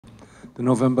the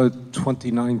November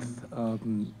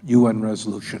 29th UN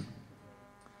resolution.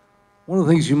 One of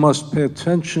the things you must pay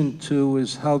attention to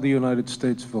is how the United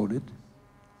States voted.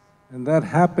 And that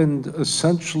happened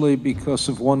essentially because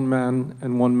of one man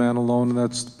and one man alone, and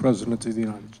that's the President of the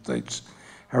United States,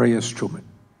 Harry S. Truman.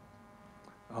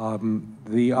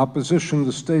 The opposition of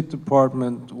the State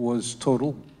Department was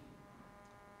total.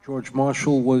 George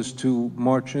Marshall was to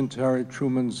march into Harry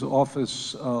Truman's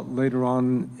office later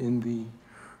on in the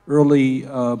early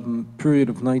period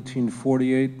of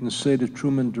 1948 and say to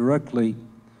Truman directly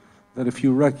that if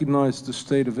you recognize the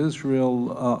state of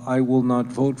Israel, I will not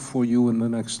vote for you in the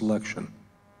next election.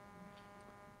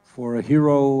 For a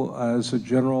hero as a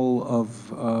general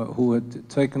who had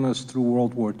taken us through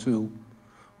World War II,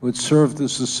 who had served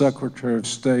as the Secretary of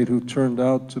State, who turned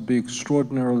out to be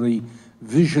extraordinarily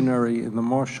visionary in the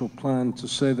Marshall Plan, to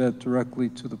say that directly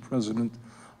to the President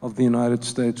of the United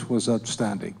States was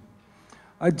outstanding.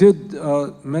 I did,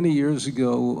 many years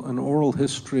ago, an oral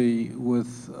history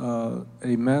with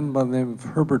a man by the name of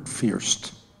Herbert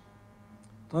Fierst.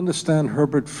 To understand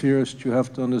Herbert Fierst, you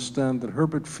have to understand that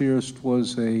Herbert Fierst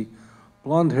was a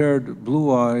blonde-haired,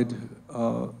 blue-eyed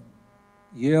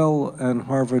Yale and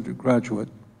Harvard graduate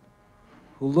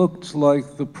who looked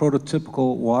like the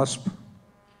prototypical WASP,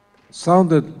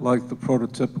 sounded like the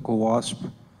prototypical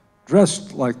WASP,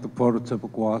 dressed like the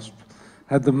prototypical WASP,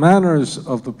 had the manners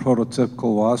of the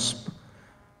prototypical WASP,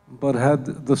 but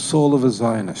had the soul of a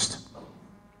Zionist.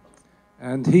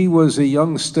 And he was a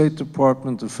young State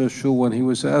Department official when he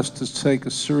was asked to take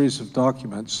a series of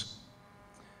documents,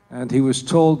 and he was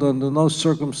told under no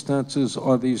circumstances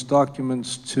are these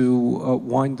documents to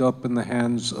wind up in the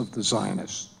hands of the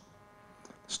Zionists.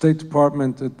 The State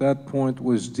Department at that point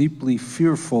was deeply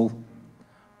fearful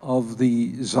of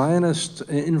the Zionist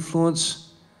influence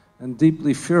and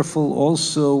deeply fearful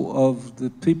also of the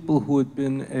people who had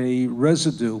been a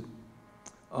residue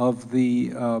of the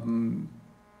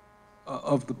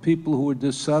people who were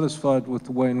dissatisfied with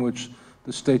the way in which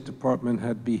the State Department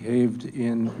had behaved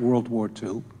in World War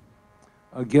II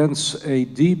against a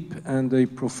deep and a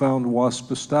profound WASP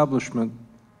establishment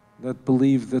that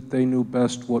believed that they knew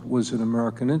best what was in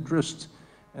American interest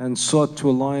and sought to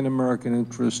align American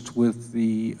interest with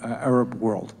the Arab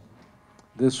world.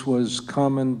 This was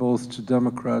common both to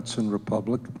Democrats and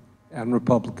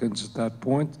Republicans at that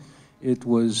point. It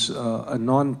was a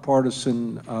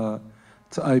nonpartisan,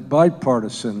 a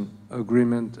bipartisan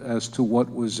agreement as to what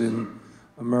was in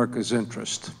America's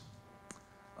interest.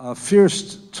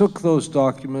 Fierst took those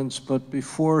documents, but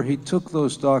before he took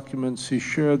those documents, he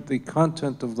shared the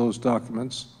content of those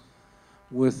documents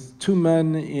with two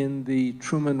men in the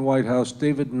Truman White House,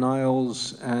 David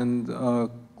Niles and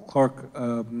Clark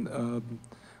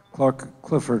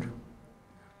Clifford.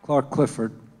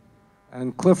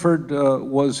 And Clifford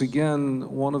was again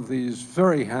one of these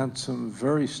very handsome,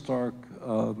 very stark,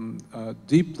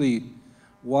 deeply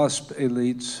WASP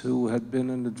elites who had been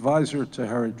an advisor to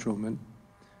Harry Truman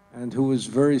and who was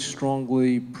very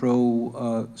strongly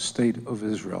pro-State of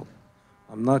Israel.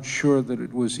 I'm not sure that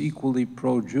it was equally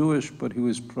pro-Jewish, but he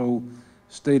was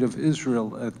pro-State of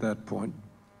Israel at that point.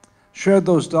 Shared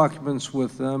those documents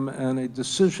with them, and a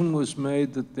decision was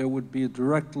made that there would be a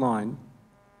direct line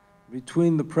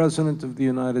between the President of the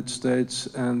United States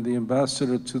and the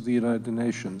Ambassador to the United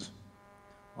Nations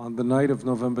on the night of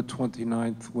November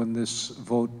 29th when this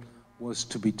vote was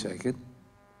to be taken,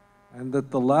 and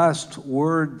that the last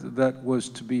word that was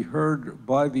to be heard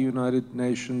by the United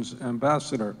Nations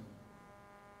Ambassador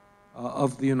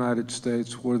of the United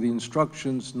States were the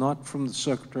instructions not from the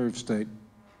Secretary of State,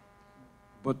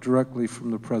 but directly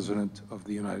from the President of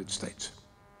the United States.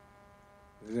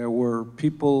 There were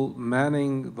people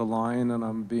manning the line, and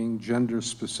I'm being gender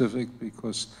specific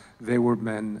because they were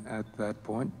men at that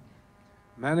point,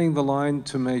 manning the line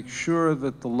to make sure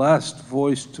that the last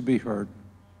voice to be heard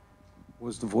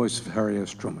was the voice of Harry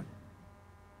S. Truman.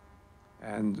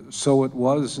 And so it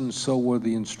was, and so were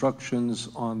the instructions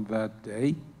on that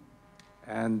day.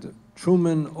 And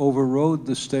Truman overrode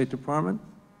the State Department,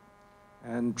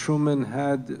 and Truman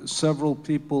had several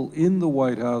people in the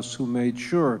White House who made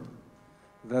sure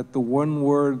that the one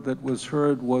word that was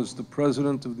heard was the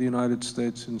President of the United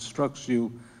States instructs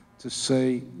you to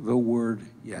say the word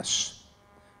yes.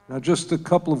 Now, just a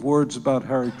couple of words about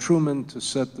Harry Truman to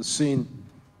set the scene.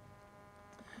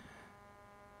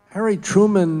 Harry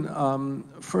Truman,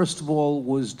 first of all,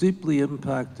 was deeply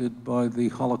impacted by the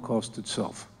Holocaust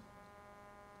itself.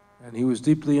 And he was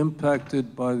deeply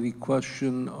impacted by the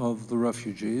question of the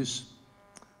refugees.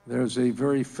 There's a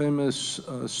very famous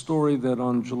story that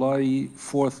on July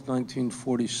 4th,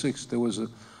 1946, there was a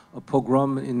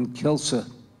pogrom in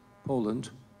Kielce,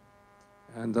 Poland,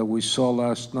 And we saw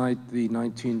last night the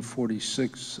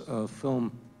 1946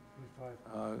 film,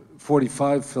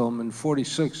 45 film. In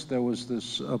 46, there was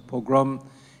this pogrom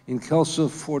in Kelso.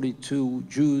 42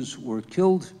 Jews were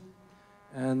killed.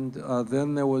 And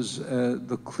then there was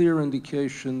the clear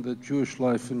indication that Jewish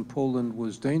life in Poland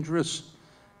was dangerous,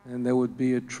 and there would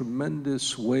be a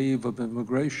tremendous wave of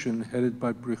immigration headed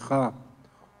by Bricha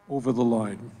over the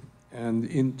line and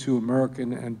into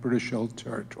American and British-held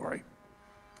territory.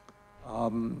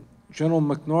 General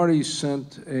McNarty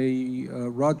sent a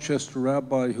Rochester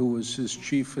rabbi who was his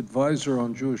chief advisor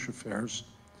on Jewish affairs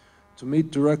to meet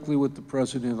directly with the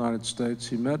President of the United States.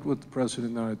 He met with the President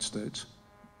of the United States,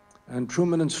 and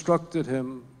Truman instructed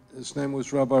him, his name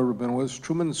was Rabbi Rabinowitz,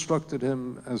 Truman instructed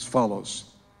him as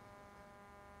follows: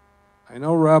 I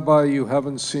know, Rabbi, you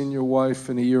haven't seen your wife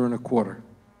in a year and a quarter.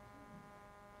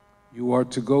 You are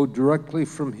to go directly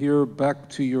from here back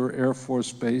to your Air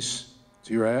Force base,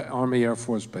 to your Army Air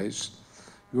Force Base.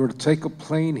 You are to take a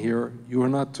plane here. You are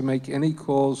not to make any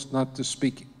calls, not to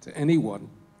speak to anyone,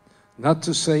 not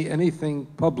to say anything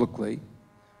publicly.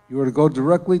 You are to go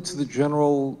directly to the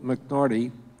General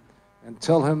McNarty and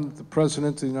tell him that the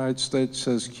President of the United States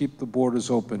says, keep the borders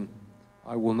open.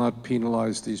 I will not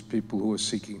penalize these people who are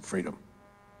seeking freedom.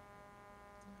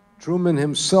 Truman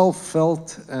himself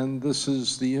felt, and this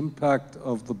is the impact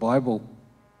of the Bible,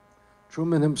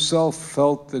 Truman himself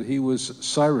felt that he was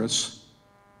Cyrus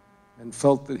and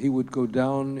felt that he would go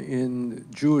down in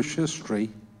Jewish history,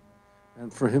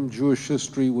 and for him Jewish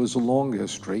history was a long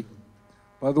history.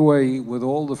 By the way, with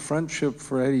all the friendship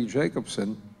for Eddie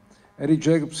Jacobson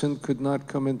could not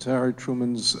come into Harry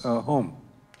Truman's home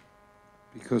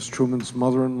because Truman's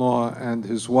mother-in-law and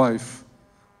his wife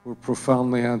were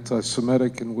profoundly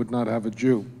anti-Semitic and would not have a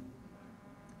Jew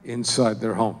inside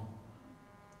their home.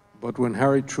 But when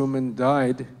Harry Truman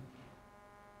died,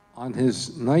 on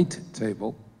his night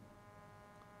table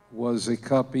was a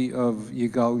copy of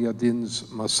Yigal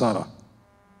Yadin's Masada.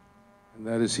 And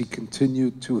that is, he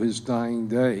continued to his dying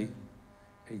day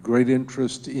a great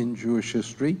interest in Jewish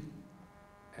history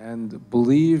and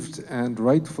believed, and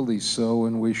rightfully so,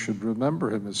 and we should remember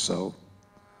him as so,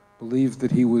 believed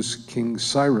that he was King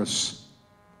Cyrus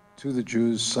to the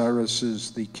Jews. Cyrus is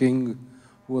the king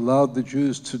who allowed the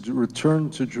Jews to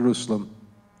return to Jerusalem,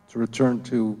 to return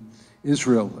to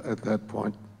Israel at that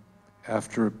point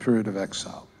after a period of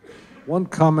exile. One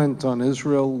comment on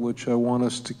Israel which I want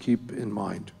us to keep in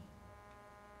mind.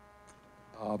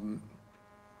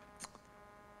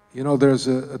 You know, there's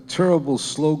a terrible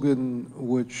slogan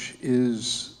which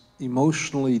is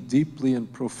emotionally, deeply,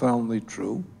 and profoundly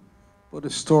true, but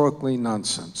historically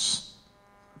nonsense.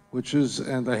 Which is,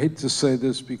 and I hate to say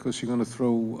this because you're going to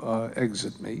throw eggs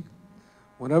at me,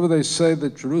 whenever they say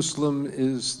that Jerusalem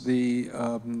is the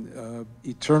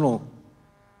eternal,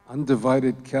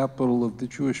 undivided capital of the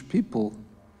Jewish people,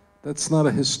 that's not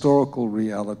a historical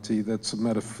reality. That's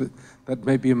that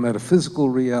may be a metaphysical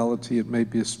reality, it may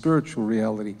be a spiritual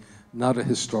reality, not a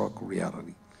historical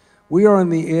reality. We are on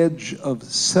the edge of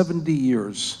 70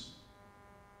 years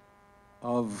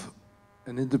of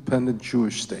an independent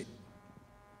Jewish state.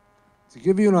 To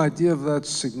give you an idea of that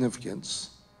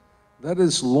significance, that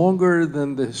is longer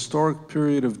than the historic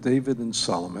period of David and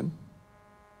Solomon,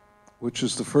 which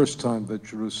is the first time that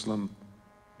Jerusalem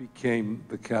became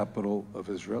the capital of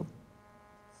Israel.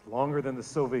 It's longer than the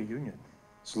Soviet Union.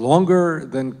 It's longer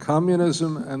than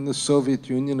communism and the Soviet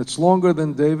Union. It's longer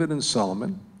than David and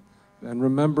Solomon. And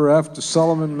remember, after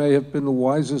Solomon may have been the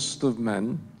wisest of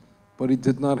men, but he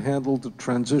did not handle the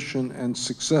transition and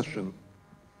succession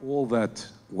all that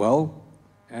well,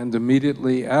 and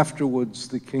immediately afterwards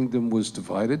the kingdom was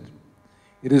divided.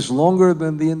 It is longer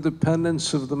than the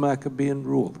independence of the Maccabean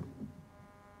rule.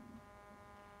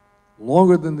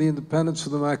 Longer than the independence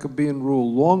of the Maccabean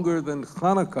rule, longer than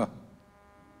Hanukkah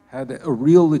had a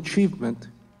real achievement,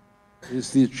 is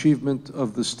the achievement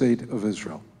of the State of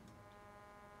Israel.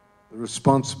 The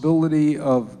responsibility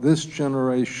of this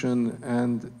generation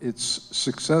and its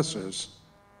successors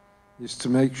is to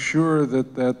make sure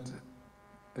that that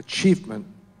achievement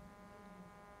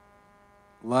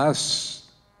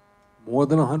lasts more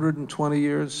than 120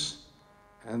 years,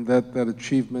 and that that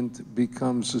achievement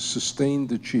becomes a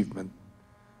sustained achievement,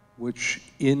 which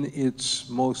in its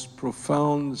most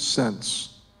profound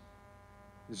sense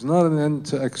is not an end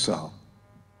to exile,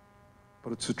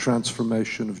 but it's a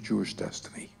transformation of Jewish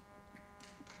destiny.